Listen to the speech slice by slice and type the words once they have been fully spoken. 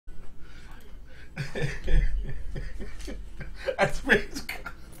That's pretty.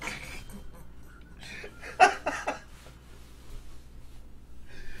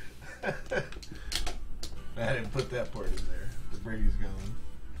 I didn't put that part in there. The Brady's gone.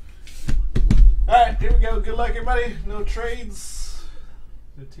 Alright, here we go. Good luck, everybody. No trades.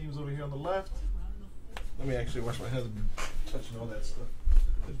 The team's over here on the left. Let me actually wash my hands. I've been touching all that stuff.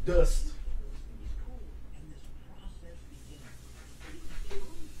 The dust.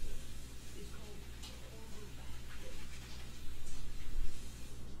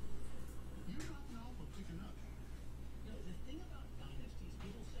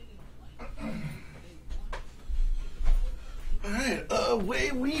 Alright,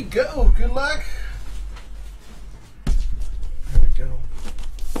 away we go. Good luck. There we go.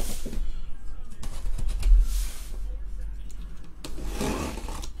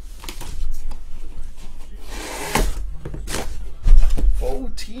 Full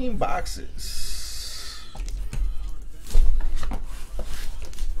team boxes.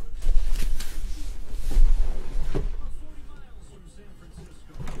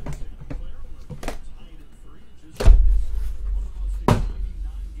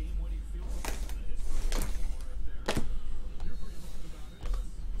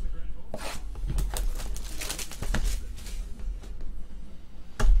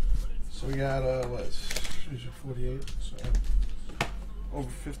 So we got what? These are 48. So over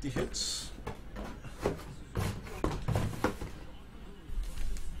 50 hits.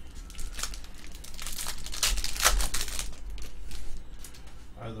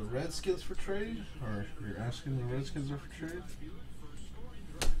 Are the Redskins for trade? Or you're asking the Redskins are for trade?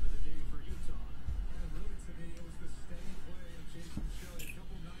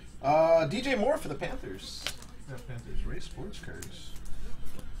 DJ Moore for the Panthers. Got Panthers race sports cards.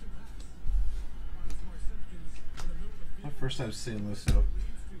 My first time seeing this, so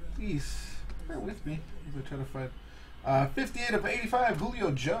please bear with me as I try to find 58 of 85, Julio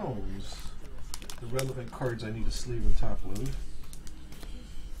Jones. The relevant cards I need to sleeve and top load.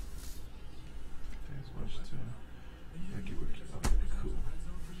 Okay, cool.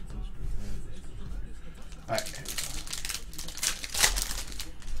 Alright.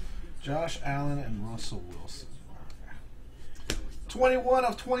 Josh Allen and Russell Wilson. 21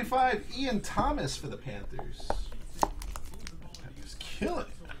 of 25, Ian Thomas for the Panthers. Panthers killing it.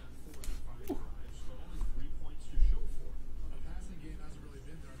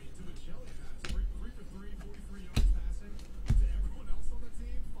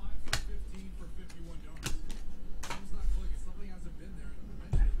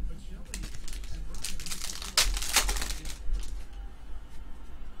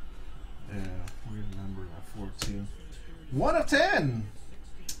 Weird number at 14. 1 of 10.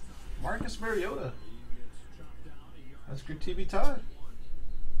 Marcus Mariota. That's good TV Todd.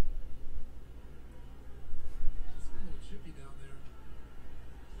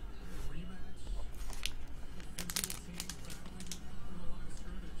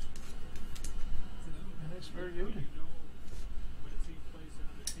 Nice Mariota.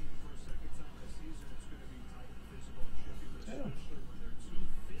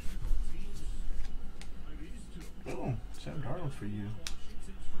 Oh, Sam Darnold for you.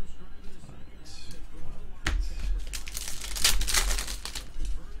 Right.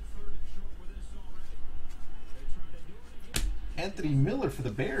 Anthony Miller for the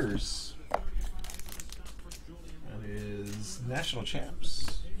Bears. That is national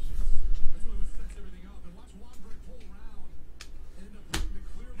champs.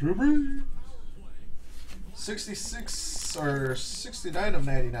 Drew Brees. 66 or 69 of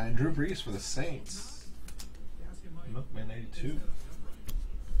 99. Drew Brees for the Saints. Milkman 82.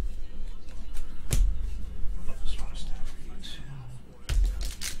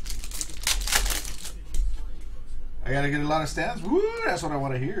 I gotta get a lot of stats. Woo, that's what I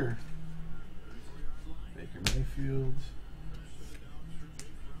want to hear. Baker Mayfield.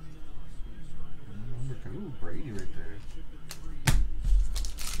 Ooh, Brady right there.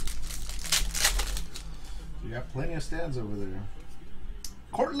 You got plenty of stats over there.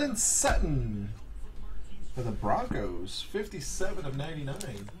 Cortland Sutton for the Broncos, 57 of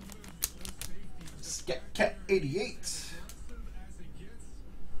 99. Scat Cat 88.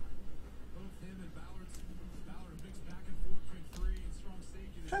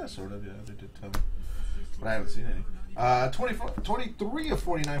 Kind of, sort of, yeah, they did tell me. But I haven't seen any. 23 of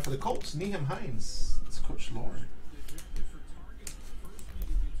 49 for the Colts, Nyheim Hines. That's Coach Lauren.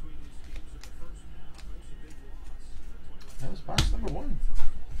 That was box number 1.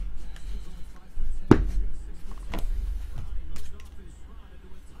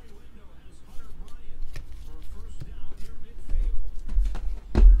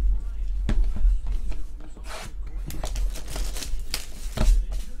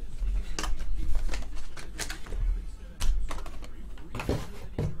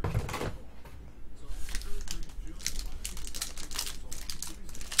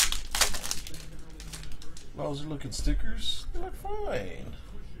 Lousy looking stickers. They look fine.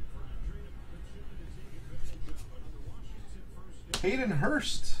 Hayden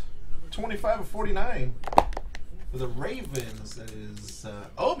Hurst, 25/49 for the Ravens. That is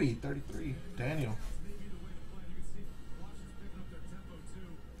Obi, 33. Daniel.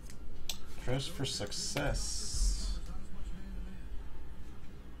 Dress for success.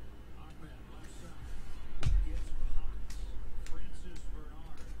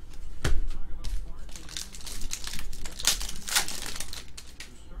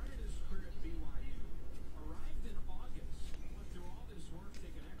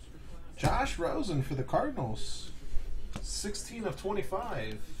 Josh Rosen for the Cardinals,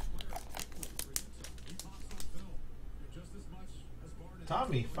 16/25.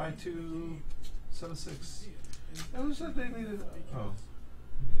 Tommy, 5276. Who said they needed? Oh,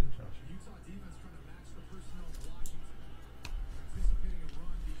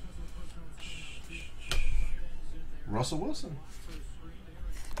 Russell Wilson,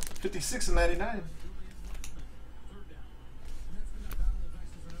 56/99.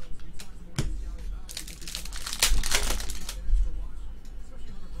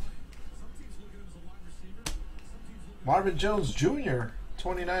 Marvin Jones Jr.,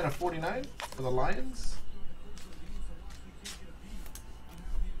 29/49 for the Lions.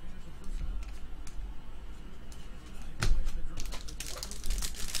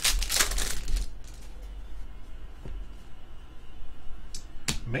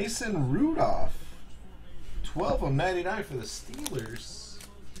 Mason Rudolph, 12/99 for the Steelers.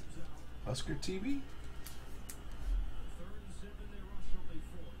 Husker TV.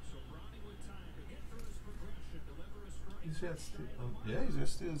 Yeah, he's got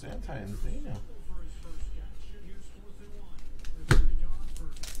Steelers and Titans. Damn.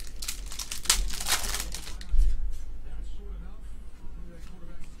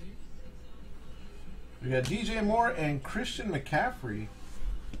 We got DJ Moore and Christian McCaffrey.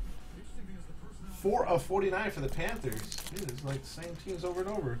 4/49 for the Panthers. Dude, it's like the same teams over and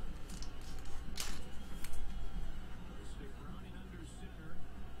over.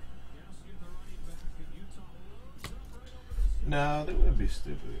 No, they wouldn't be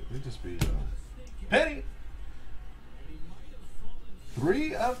stupid. They'd just be petty.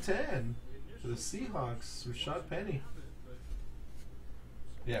 3/10 for the Seahawks. Rashad Penny.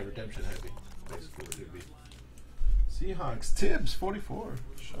 Yeah, redemption heavy. Basically what it'd be. Seahawks. Tibbs, 44.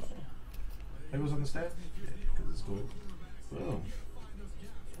 Shaw. It was on the staff? Yeah, because it's gold. Boom.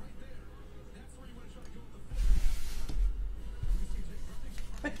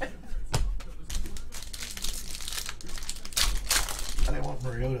 I didn't want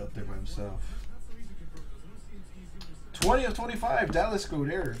Mariota up there by himself. 20/25, Dallas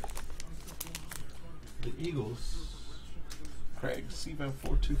Goddard. The Eagles. Craig, CVM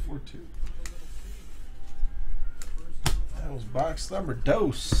 4242. That was box number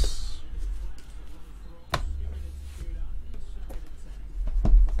dose.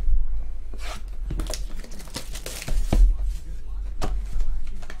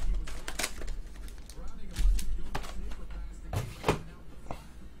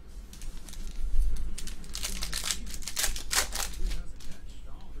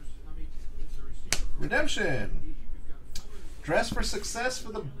 Redemption. Dress for success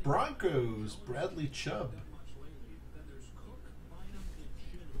for the Broncos. Bradley Chubb.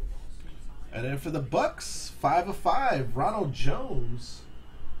 And then for the Bucks, 5/5. Ronald Jones.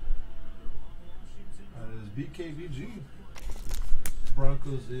 That is BKVG.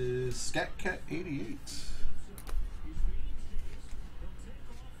 Broncos is Scat Cat 88.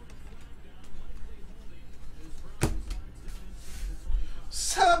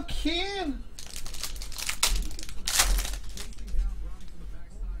 Sup, Ken?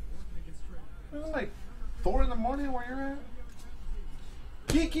 Like 4 in the morning where you're at?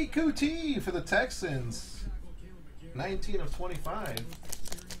 Kiki Kuti for the Texans. 19/25.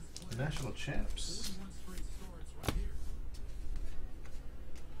 National champs.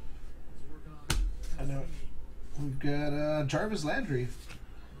 I know we've got Jarvis Landry.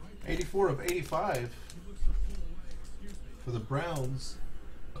 84/85 for the Browns.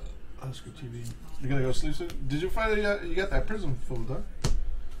 Oscar TV. You gonna go sleep soon? Did you finally you got that Prism fold, huh?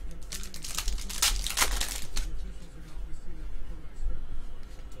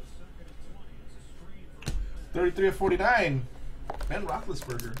 $33/49. Ben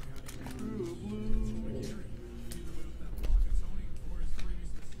Roethlisberger.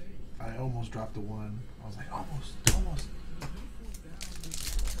 I almost dropped the one. I was like, almost.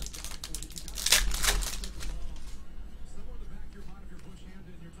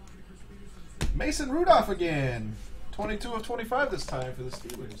 Mason Rudolph again. 22/25 this time for the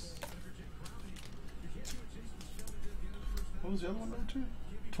Steelers. What was the other one, number 2?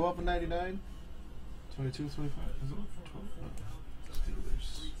 12 of 99. 22 of 25. Is it 12? No.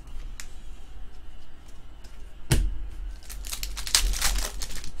 Steelers.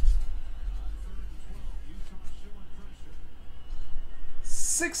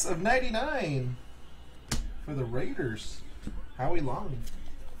 Six of 99 for the Raiders. Howie Long.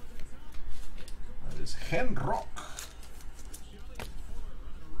 That is Henrock.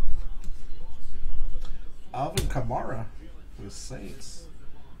 Alvin Kamara for the Saints.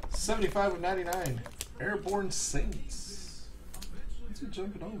 75 of 99. Airborne Saints. What's he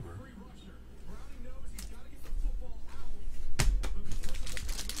jumping over?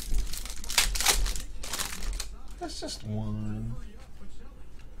 That's just one.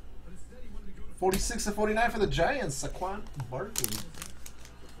 46 of 49 for the Giants. Saquon Barkley.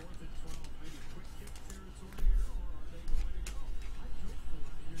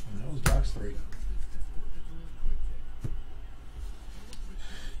 And that was box 3.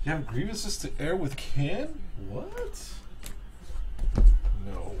 You have grievances to air with Ken? What?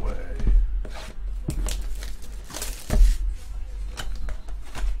 No way.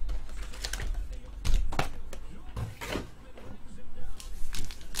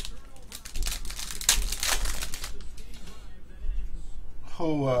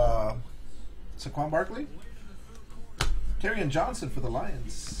 Oh, Saquon Barkley? Kerryon Johnson for the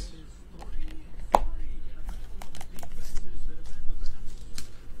Lions.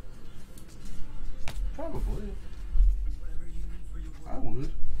 Probably. I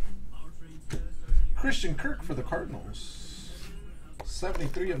would. Christian Kirk for the Cardinals.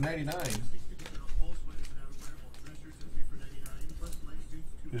 73 of 99.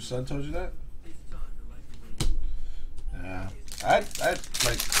 Your son told you that? Yeah. I'd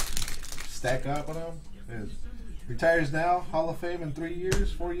like stack up on him. Retires now, Hall of Fame in 3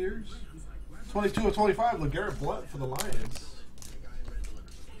 years, 4 years. 22 of 25, LeGarrette Blount for the Lions.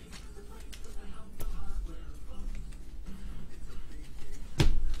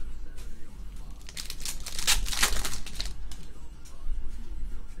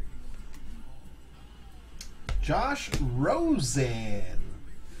 Josh Rosen,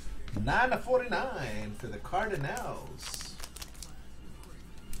 9 of 49 for the Cardinals.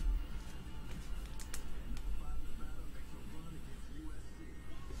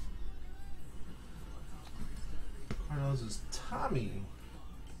 Cardinals is Tommy.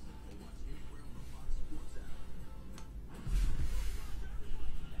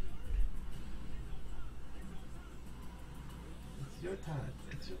 It's your time.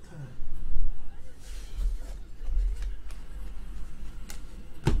 It's your time.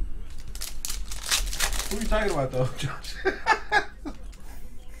 Who are you talking about, though, Josh?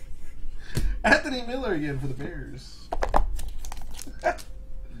 Anthony Miller again for the Bears.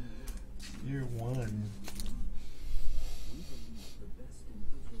 Year 1.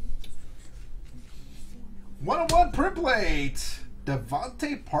 One-on-one print plate.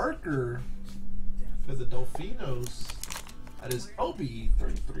 Devontae Parker for the Dolphinos. That is Obi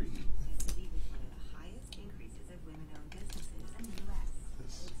 33.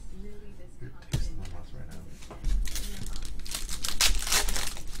 You're tasting my mouth right now.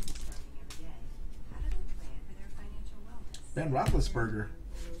 Ben Roethlisberger.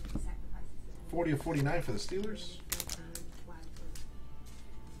 40 of 49 for the Steelers.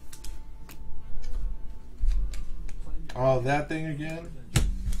 Oh, that thing again?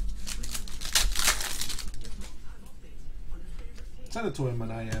 Send it to him on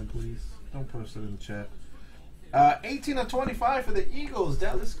IM, please. Don't post it in the chat. 18 of 25 for the Eagles.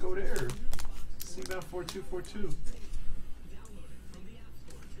 Dallas Goddard. C-Bound 4242.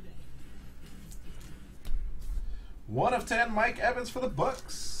 One of 10, Mike Evans for the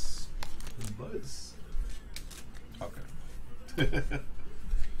Bucks. Buzz. Okay.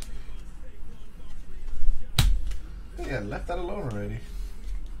 Yeah, left that alone already.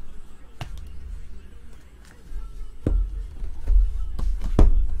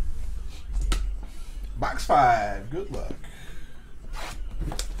 Box 5. Good luck.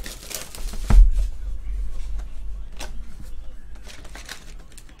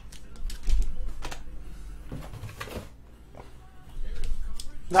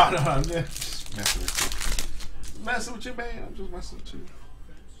 No, I'm just messing with you. Messing with you, man. I'm just messing with you.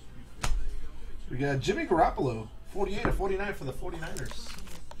 We got Jimmy Garoppolo. 48 of 49 for the 49ers.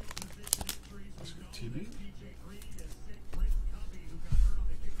 That's good TV.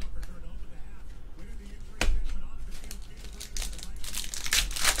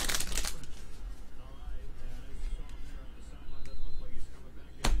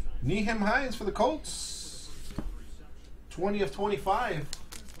 Nyheim Hines for the Colts. 20 of 25.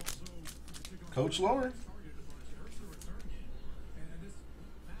 Coach Lauren.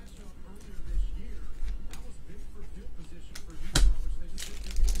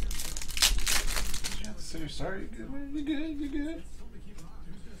 Sorry, you good, man. You good, you good.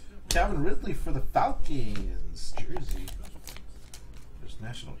 Calvin Ridley for the Falcons jersey. There's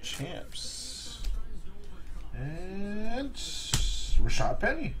national champs. And Rashad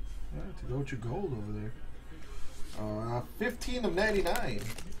Penny. Yeah, to go with your gold over there. 15 of 99.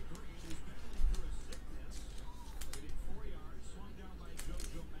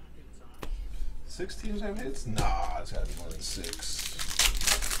 6 teams have hits? Nah, it's got to be more than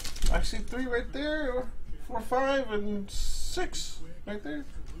 6. I see 3 right there. 4, 5, and 6 right there.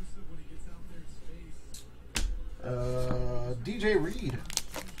 DJ Reed,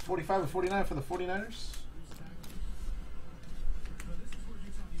 45 and 49 for the 49ers.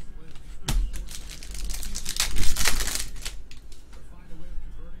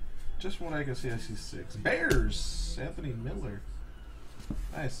 Just one I can see, I see 6. Bears, Anthony Miller.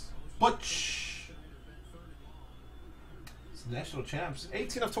 Nice. Butch. It's national champs,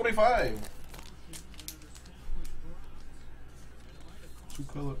 18 of 25.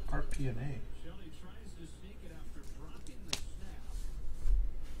 2-color RPNA.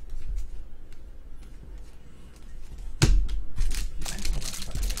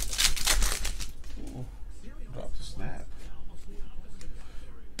 Drop the snap.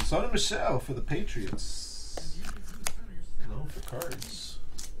 Sonny Michel for the Patriots. No for cards.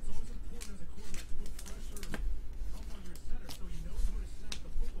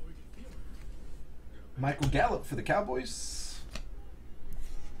 Michael Gallup for the Cowboys.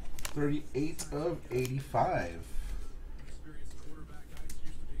 38 of 85.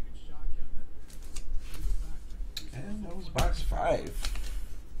 And that was box 5.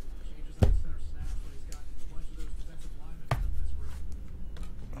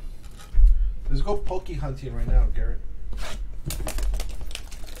 Let's go pokey hunting right now, Garrett.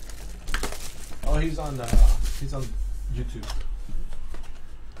 Oh, he's on YouTube.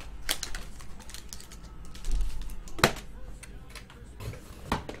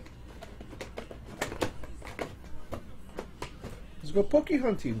 Let's go pokey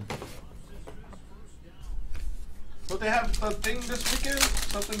hunting. Don't they have a thing this weekend?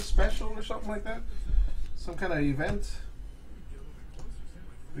 Something special or something like that? Some kind of event?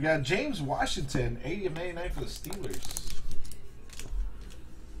 We got James Washington, 80 of 99 for the Steelers.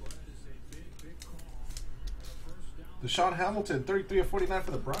 Deshaun Hamilton, 33 of 49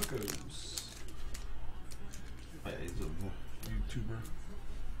 for the Broncos. Yeah, he's a YouTuber.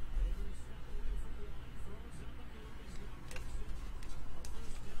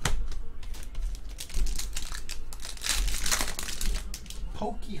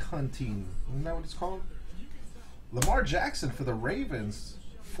 Pokey hunting, isn't that what it's called? Lamar Jackson for the Ravens,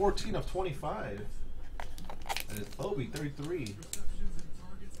 14 of 25. And it's Obi, 33.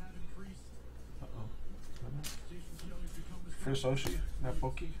 Uh-oh. Chris Oshie, not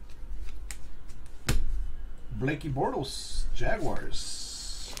Pokey. Blakey Bortles,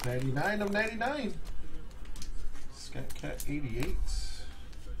 Jaguars, 99 of 99. Scat Cat, 88.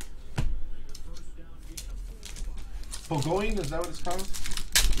 Pogoing, is that what it's called?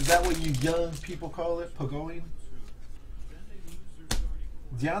 Is that what you young people call it? Pogoing?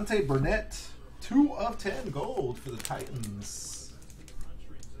 Deontay Burnett, 2 of 10 gold for the Titans.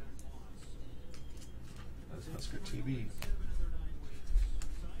 That's Husker TV.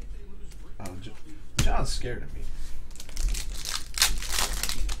 Oh, John's scared of me.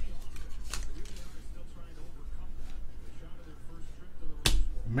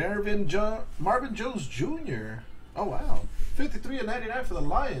 Marvin Jones Jr. Oh wow, 53 of 99 for the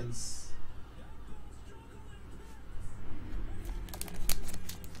Lions.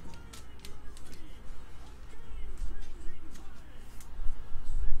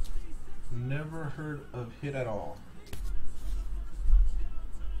 Never heard of Hit at all.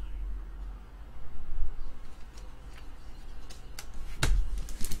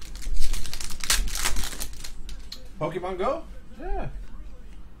 Pokemon Go? Yeah.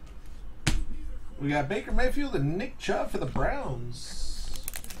 We got Baker Mayfield and Nick Chubb for the Browns.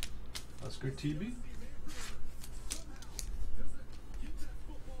 Husker TB.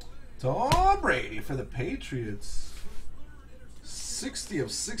 Tom Brady for the Patriots. 60 of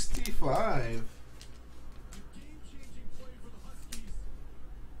 65.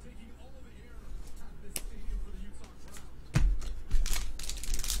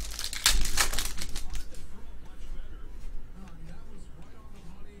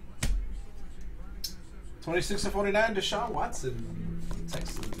 $26 of 49, Deshaun Watson,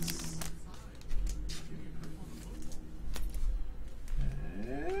 Texans.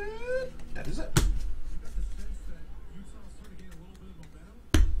 And that is it.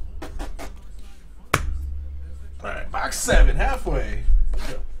 All right, box 7, halfway.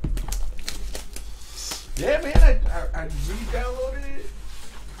 Yeah, man, I re-downloaded it.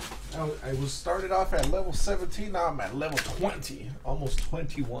 I was started off at level 17. Now I'm at level 20, almost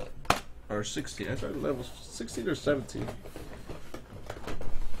 21 or 16. I started level 16 or 17.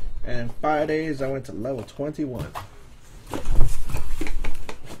 And in 5 days, I went to level 21.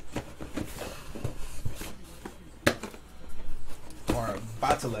 Or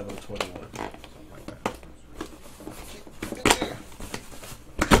about to level 21.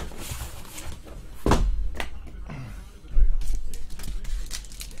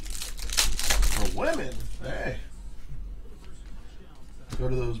 Women, hey. Go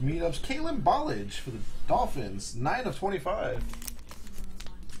to those meetups. Kalen Ballage for the Dolphins, 9 of 25.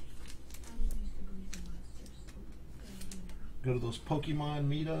 Go to those Pokemon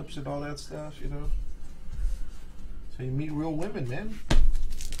meetups and all that stuff, you know. So you meet real women, man.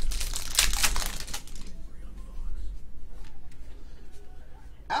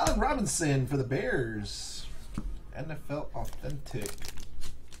 Allen Robinson for the Bears, NFL Authentic.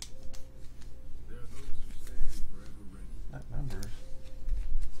 Not numbers.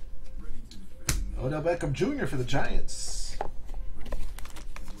 Odell Beckham Jr. for the Giants.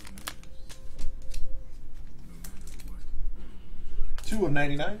 Two of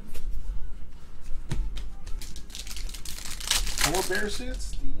 99. 4 Bear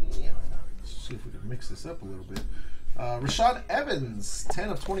suits. Yeah. Let's see if we can mix this up a little bit. Rashad Evans,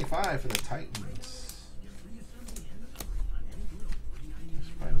 10 of 25 for the Titans. Let's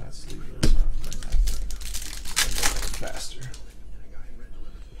find that sleeveless. Faster.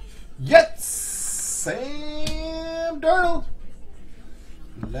 Yes, Sam Darnold,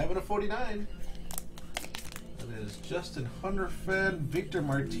 11 of 49. That is Justin Hunterfed, Victor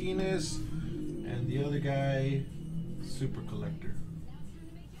Martinez, and the other guy, Super Collector.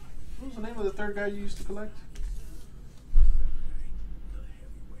 What was the name of the third guy you used to collect?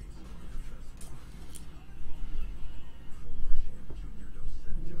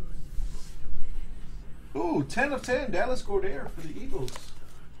 Ooh, 10 of 10, Dallas Goedert for the Eagles.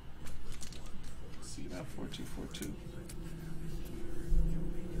 See that 4242.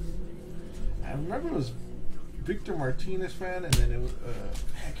 I remember it was Victor Martinez fan, and then it was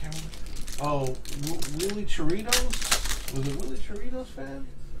I can't remember. Oh, Willie Chirinos? Was it Willie Chirinos fan?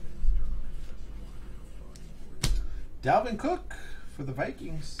 Dalvin Cook for the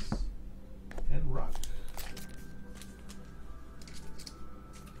Vikings and Rock.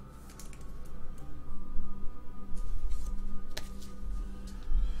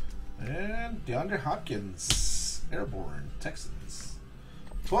 And DeAndre Hopkins, Airborne, Texans.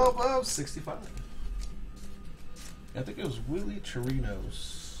 12 of 65. I think it was Willie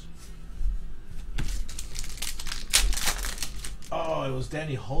Chirinos. Oh, it was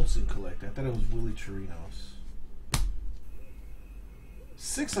Danny Holtzen Collect. I thought it was Willie Chirinos.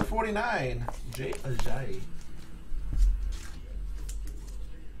 6 of 49, Jay Ajayi.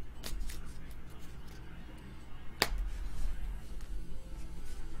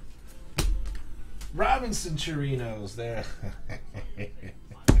 Robinson Chirinos there.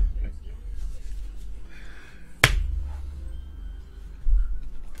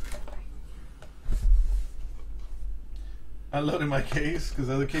 I loaded my case because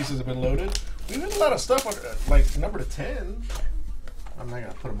other cases have been loaded. There's a lot of stuff on, like number to 10. I'm not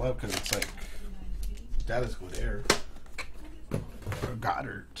gonna put them up because it's like Dallas Goedert or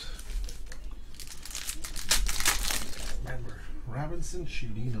Goddard. Remember Robinson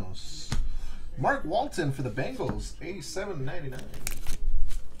Chirinos. Mark Walton for the Bengals, 87.99. That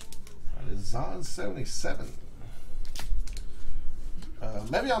is Zon 77.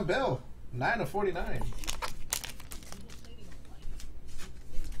 Le'Veon Bell, 9 of 49.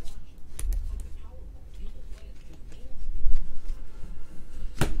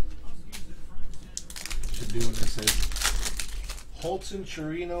 Should do what it says. Holton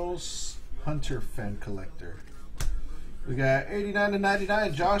Chirinos Hunter Fan Collector. We got 89 to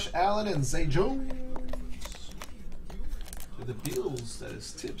 99, Josh Allen and Zay Jones. For the Bills, that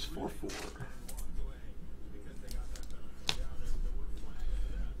is Tips 4-4.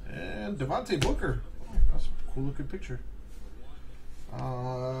 And Devontae Booker. Oh, that's a cool looking picture.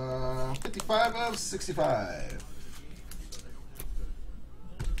 55 of 65.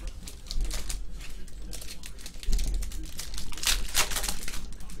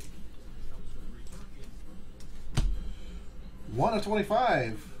 One of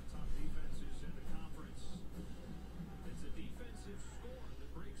 25.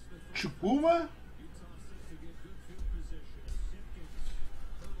 Chukwuma?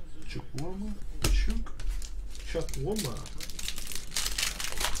 Chukwuma? Chukwuma.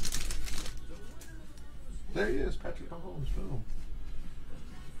 There he is, Patrick Mahomes. Boom.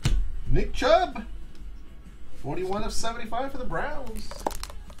 Nick Chubb 41 of 75 for the Browns.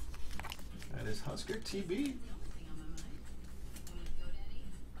 That is Husker TB.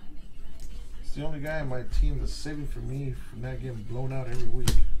 It's the only guy on my team that's saving for me from not getting blown out every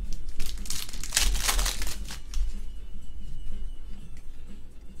week.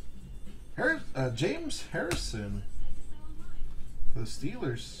 James Harrison for the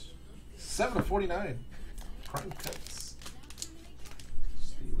Steelers. 7 of 49. Prime cuts.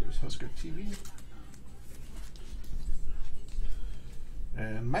 Steelers Husker TV.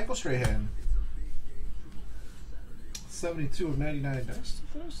 And Michael Strahan. 72 of 99. That's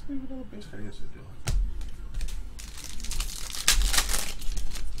leave it on base card. Yes, I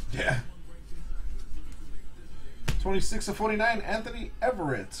do. Yeah. 26 of 49. Anthony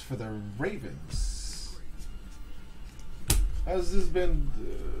Everett for the Ravens. How's this been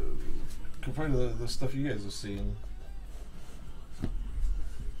compared to the stuff you guys are seeing?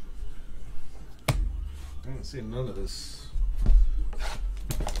 I haven't seen none of this.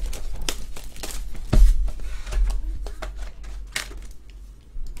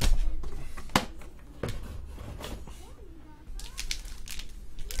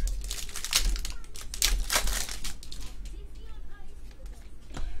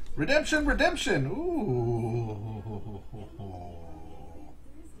 Redemption, redemption. Ooh.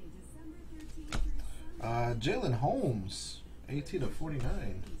 Jalen Holmes, 18 of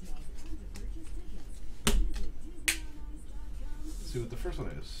 49. Let's see what the first one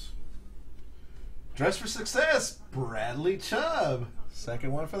is. Dress for Success, Bradley Chubb.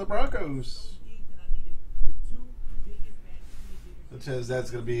 Second one for the Broncos. That says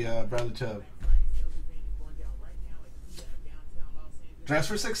that's going to be Bradley Chubb. Dress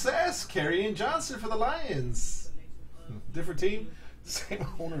for Success, Kerryon Johnson for the Lions. Different team, same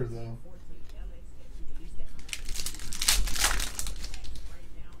owner though.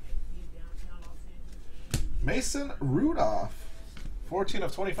 Mason Rudolph, 14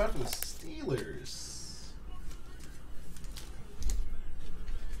 of 25 for the Steelers.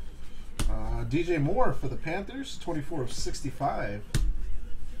 DJ Moore for the Panthers, 24 of 65.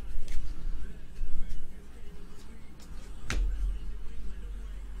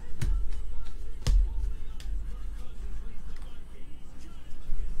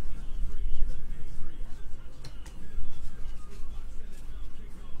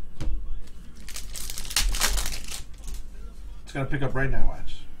 It's going to pick up right now.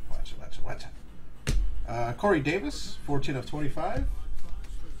 Watch it. Corey Davis, 14 of 25.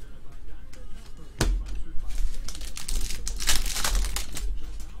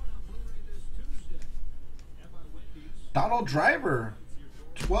 Donald Driver,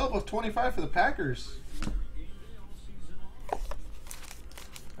 12 of 25 for the Packers.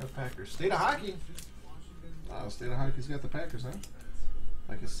 Packers. State of Hockey. Oh, State of Hockey's got the Packers, huh?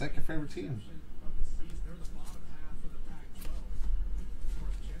 Like his second favorite team.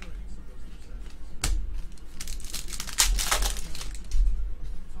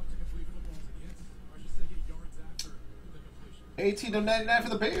 $18 of 99 for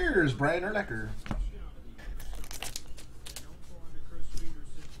the Bears, Brian Urlacher.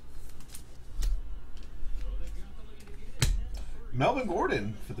 Melvin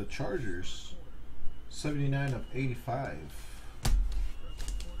Gordon for the Chargers, 79 of 85.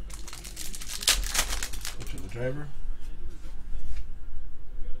 Which is the driver?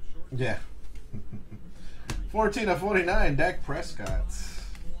 Yeah. 14 of 49, Dak Prescott.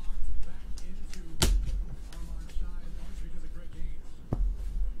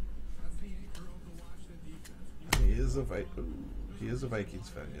 He is a Vikings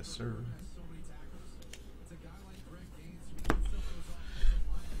fan, yes sir.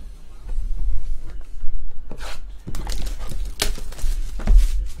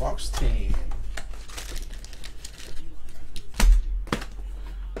 Box team.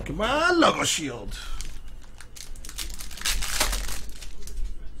 Come on, logo shield.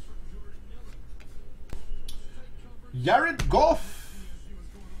 Jared Goff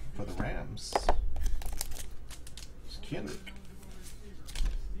for the Rams. Kendrick.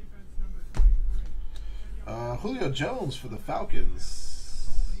 Julio Jones for the Falcons,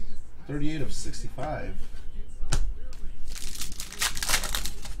 38 of 65.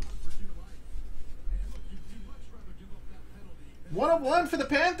 One of 1 for the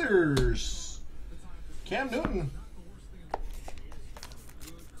Panthers, Cam Newton.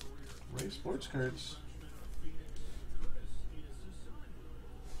 Ray Sports Cards.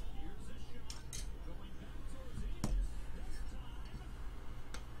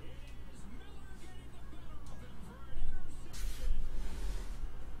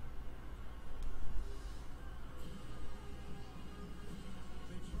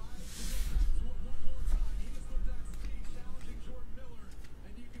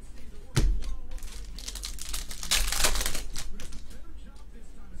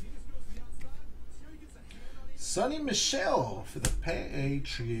 Sonny Michel for the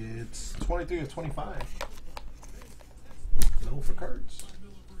Patriots. 23 of 25. No for cards.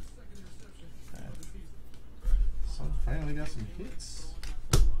 Okay. So finally got some hits.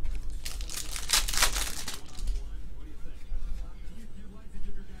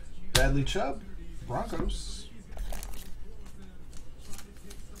 Bradley Chubb, Broncos.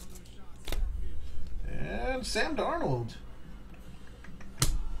 And Sam Darnold.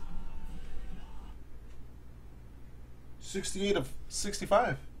 '68 of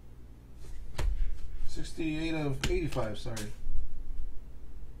 65. 68 of 85, sorry.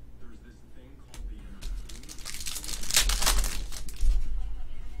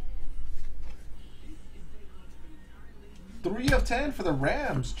 3 of 10 for the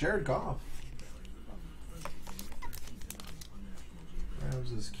Rams, Jared Goff.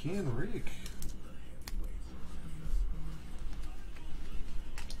 Rams is Ken Rick.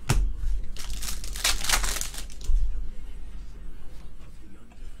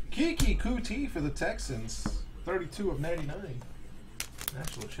 Kiki Kuti for the Texans, 32 of 99.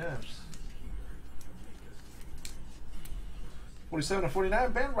 National champs. 47 of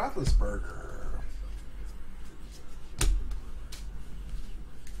 49, Ben Roethlisberger.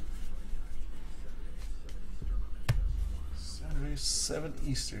 Saturday, 7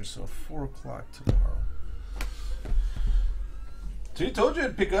 Eastern, so 4 o'clock tomorrow. So you told you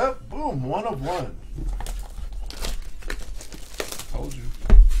it'd pick up. Boom, 1 of 1. Told you.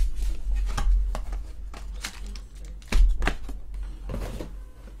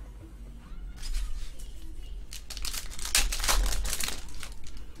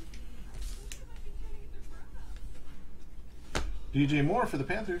 DJ Moore for the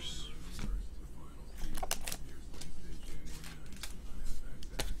Panthers.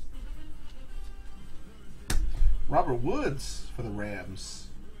 Robert Woods for the Rams.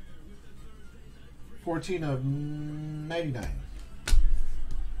 14 of 99.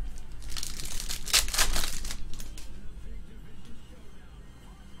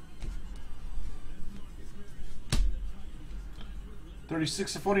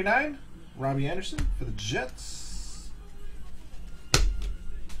 $36 of 49. Robbie Anderson for the Jets.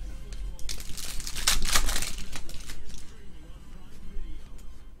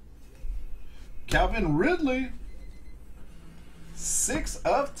 Calvin Ridley, 6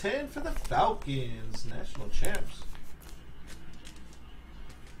 of 10 for the Falcons, national champs.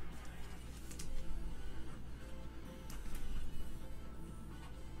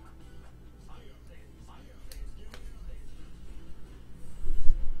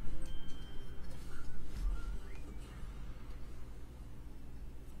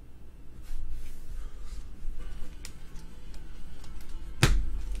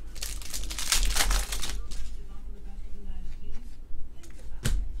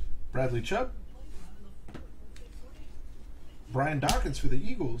 Bradley Chubb. Brian Dawkins for the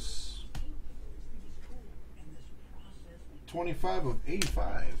Eagles. 25 of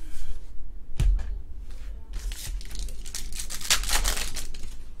 85.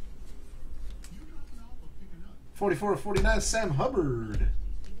 $44 of 49, Sam Hubbard.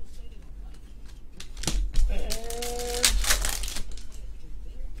 And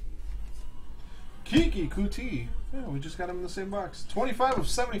Kiki Kuti. Yeah, we just got him in the same box. 25 of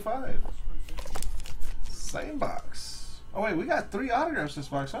 75. Same box. Oh, wait, we got 3 autographs this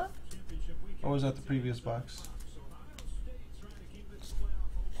box, huh? Or was that the previous box?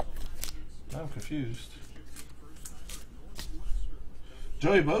 I'm confused.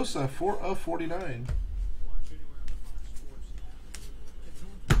 Joey Bosa, 4 of 49.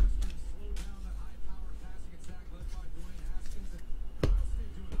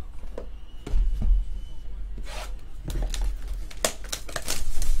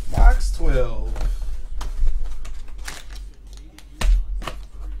 Box 12.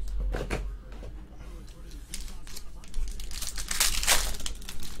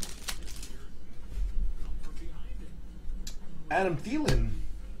 Adam Thielen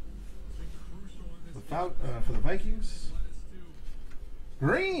for the Vikings.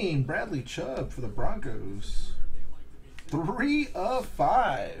 Green, Bradley Chubb for the Broncos. 3 of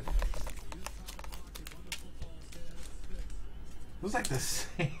 5. It was like the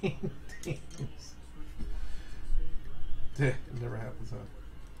same teams. Yeah, it never happens, huh?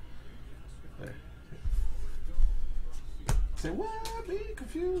 There. Say what? Be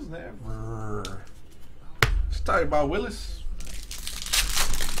confused? Never. Let's talk about Willis.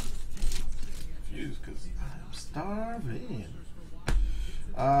 Confused because I'm starving.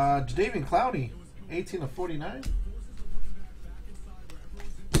 Jadeveon Clowney, 18 of 49.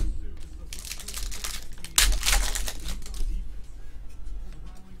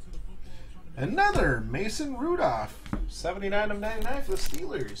 Another Mason Rudolph. 79 of 99 for the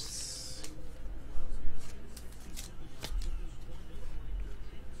Steelers.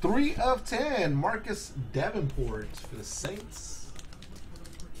 3 of 10, Marcus Davenport for the Saints.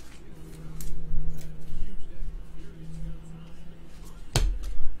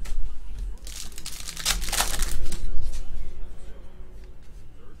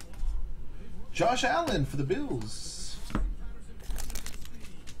 Josh Allen for the Bills.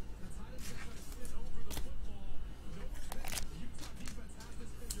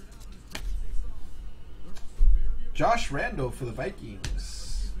 Josh Randall for the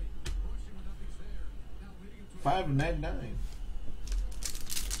Vikings. 5 of 99.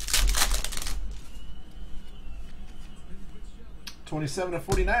 $27 of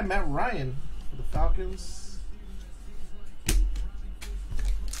 49, Matt Ryan for the Falcons.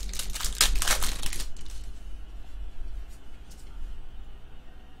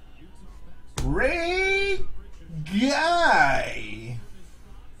 Ray Guy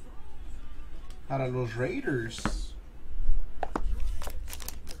para los Raiders.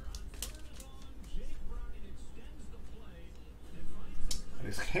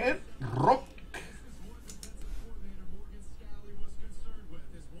 Es Hen Rock.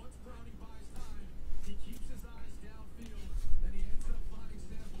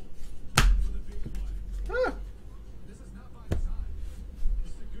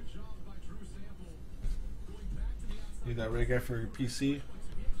 Need that red guy for your PC.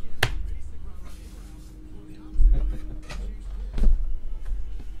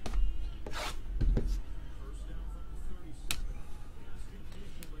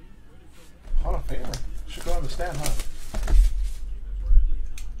 Hall of Famer. Should go on the stand, huh?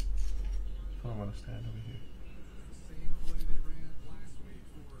 Put him on the stand over here.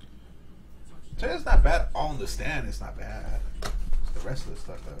 So it's not bad on the stand. It's not bad. It's the rest of the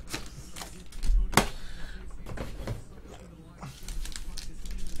stuff though.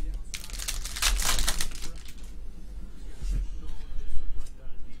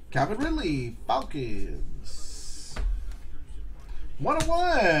 Calvin Ridley, Falcons.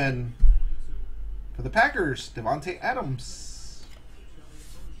 101 for the Packers, Devontae Adams.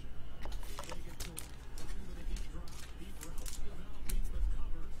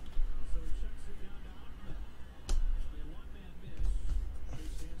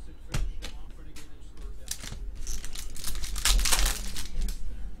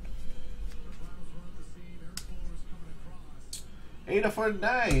 Eight of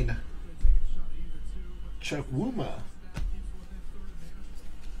 49, Chuck Wuma.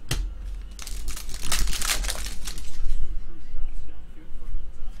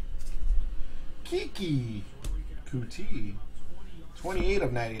 Kiki Kuti, 28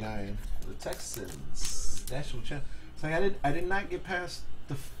 of 99 for the Texans. National champ. It's like I did not get past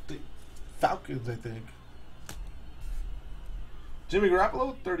the Falcons, I think. Jimmy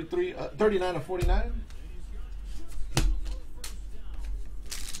Garoppolo, 39 of 49.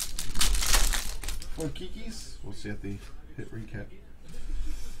 For Kikis, we'll see at the hit recap.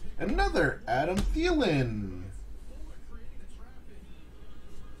 Another Adam Thielen.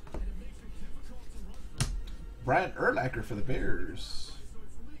 Brian Urlacher for the Bears.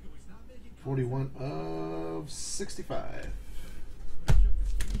 41 of 65.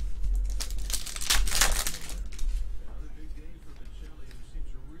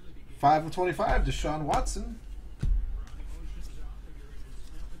 Five of 25, Deshaun Watson.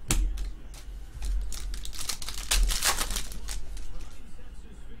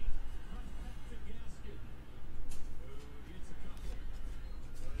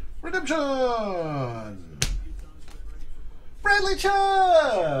 Redemption! Bradley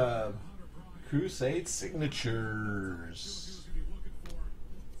Chubb! Crusade Signatures.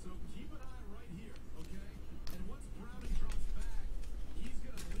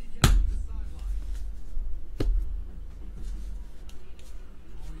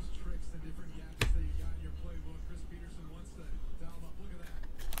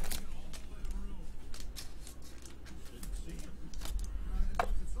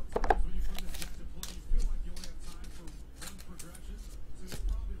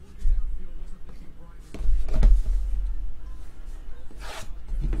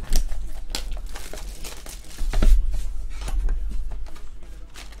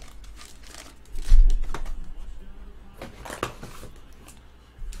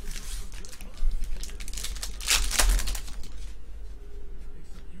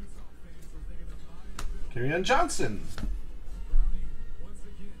 Kerryon Johnson.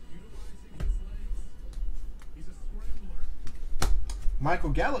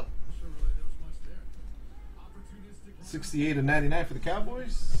 Michael Gallup. 68 of 99 for the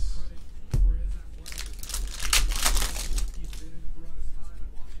Cowboys.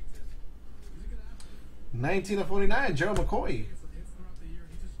 19/49, Gerald McCoy.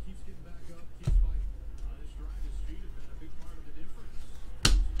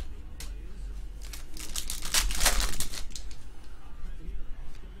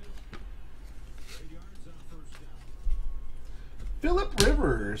 Phillip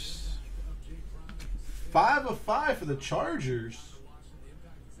Rivers. 5/5 for the Chargers.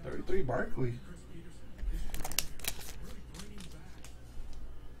 33 Barkley.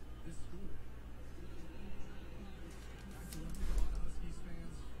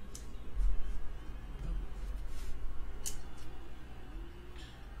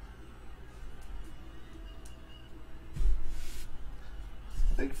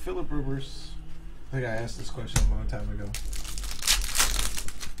 I think Phillip Rivers, I think I asked this question a long time ago.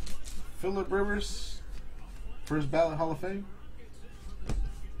 Phillip Rivers, first ballot Hall of Fame.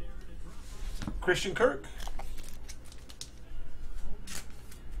 Christian Kirk.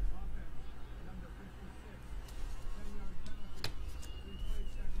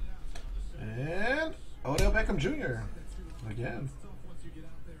 And Odell Beckham Jr. Again.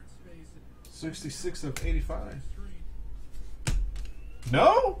 66/85.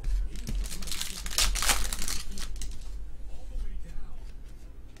 No?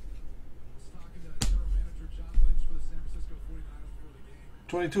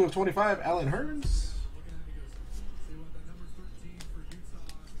 22/25, Allen Hurns.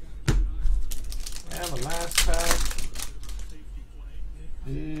 And the last pack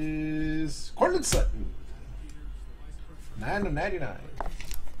is Cortland Sutton. 9/99.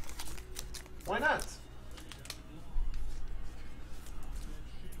 Why not?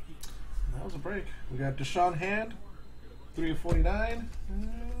 That was a break. We got Deshaun Hand, 3/49,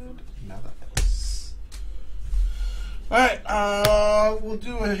 and nada else. All right, we'll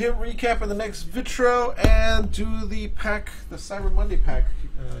do a hit recap in the next Vitro and do the pack, the Cyber Monday pack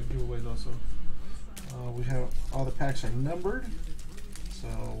giveaways also. We have all the packs are numbered,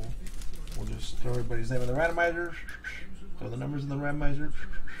 so we'll just throw everybody's name in the randomizer, throw the numbers in the randomizer.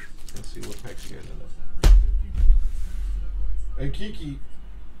 Let's see what packs you guys end up. Hey Kiki.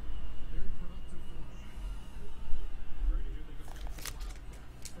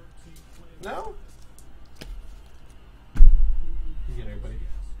 No?